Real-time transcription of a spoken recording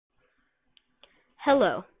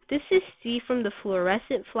Hello, this is Steve from the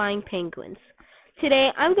Fluorescent Flying Penguins.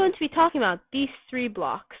 Today I'm going to be talking about these three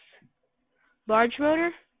blocks: large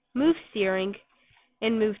motor, move steering,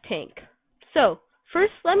 and move tank. So,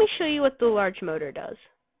 first let me show you what the large motor does.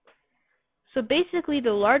 So basically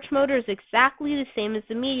the large motor is exactly the same as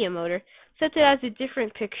the medium motor, except it has a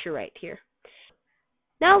different picture right here.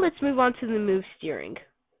 Now let's move on to the move steering.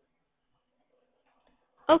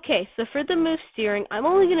 Okay, so for the move steering, I'm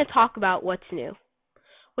only going to talk about what's new.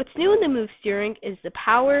 What's new in the move steering is the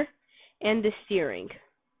power and the steering.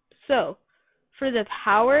 So, for the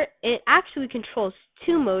power, it actually controls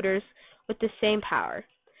two motors with the same power.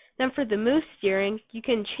 Then for the move steering, you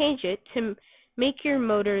can change it to make your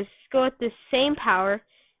motors go at the same power,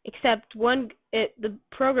 except the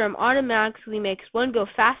program automatically makes one go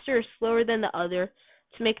faster or slower than the other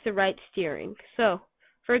to make the right steering. So,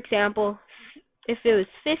 for example, if it was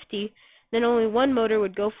 50, then only one motor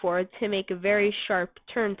would go forward to make a very sharp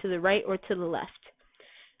turn to the right or to the left.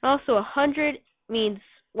 Also, 100 means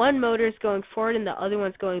one motor is going forward and the other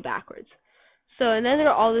one's going backwards. So, and then there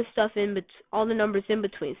are all this stuff all the numbers in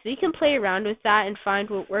between. So you can play around with that and find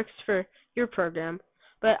what works for your program.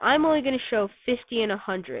 But I'm only going to show 50 and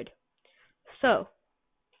 100. So,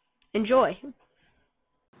 enjoy.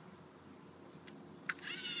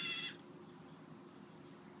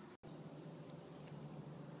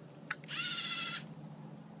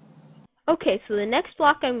 Okay, so the next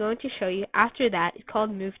block I'm going to show you after that is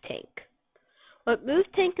called Move Tank. What Move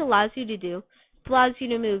Tank allows you to do, it allows you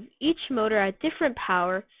to move each motor at different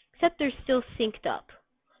power, except they're still synced up.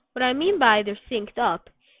 What I mean by they're synced up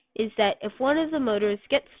is that if one of the motors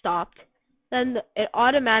gets stopped, then it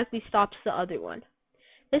automatically stops the other one.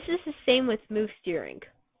 This is the same with Move Steering.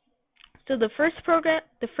 So the first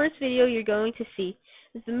video you're going to see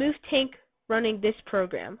is the Move Tank running this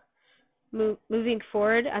program, moving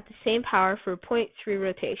forward at the same power for 0.3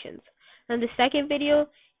 rotations. And the second video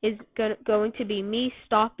is going to be me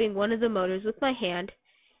stopping one of the motors with my hand,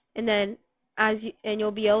 and then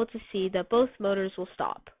you'll be able to see that both motors will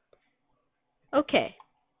stop. Okay,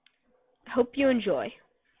 I hope you enjoy.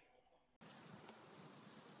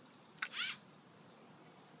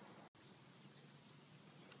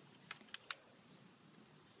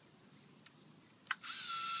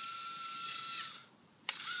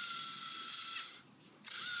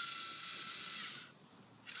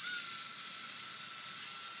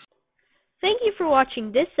 Thank you for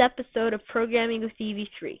watching this episode of Programming with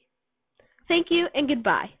EV3. Thank you and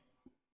goodbye.